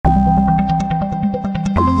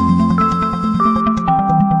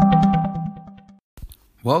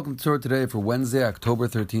Welcome to Torah Today for Wednesday, October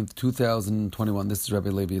 13th, 2021. This is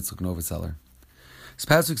Rabbi Levi Yitzchak Novoseller. This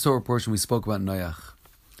past week's Torah portion we spoke about Noach.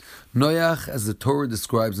 Noach, as the Torah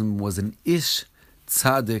describes him, was an Ish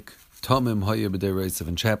Tzaddik Tomim Haya B'dei Reisav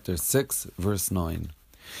in chapter 6, verse 9.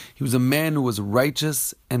 He was a man who was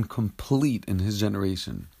righteous and complete in his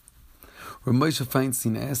generation. Rav Moshe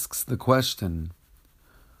Feinstein asks the question,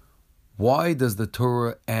 why does the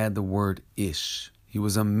Torah add the word Ish? He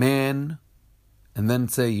was a man, and then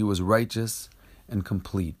say he was righteous and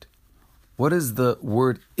complete. What does the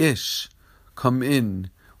word Ish come in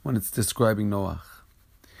when it's describing Noach?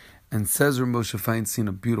 And says Rav Moshe Feinstein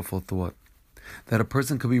a beautiful thought, that a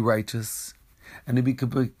person could be righteous and he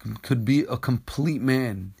could be a complete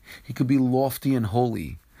man. He could be lofty and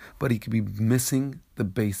holy, but he could be missing the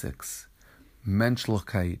basics.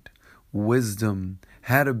 Menschlichkeit, wisdom,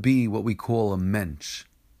 how to be what we call a mensch.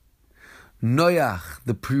 Noach,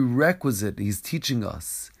 the prerequisite he's teaching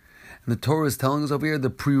us, and the Torah is telling us over here, the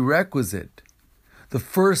prerequisite, the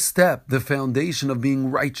first step, the foundation of being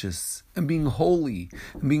righteous and being holy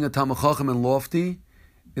and being a Talmid Chacham and lofty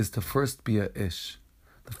is to first be a Ish.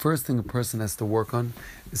 The first thing a person has to work on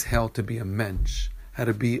is how to be a mensch, how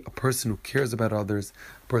to be a person who cares about others,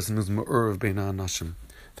 a person who's Me'urav Bein HaAnashim.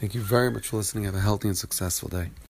 Thank you very much for listening. Have a healthy and successful day.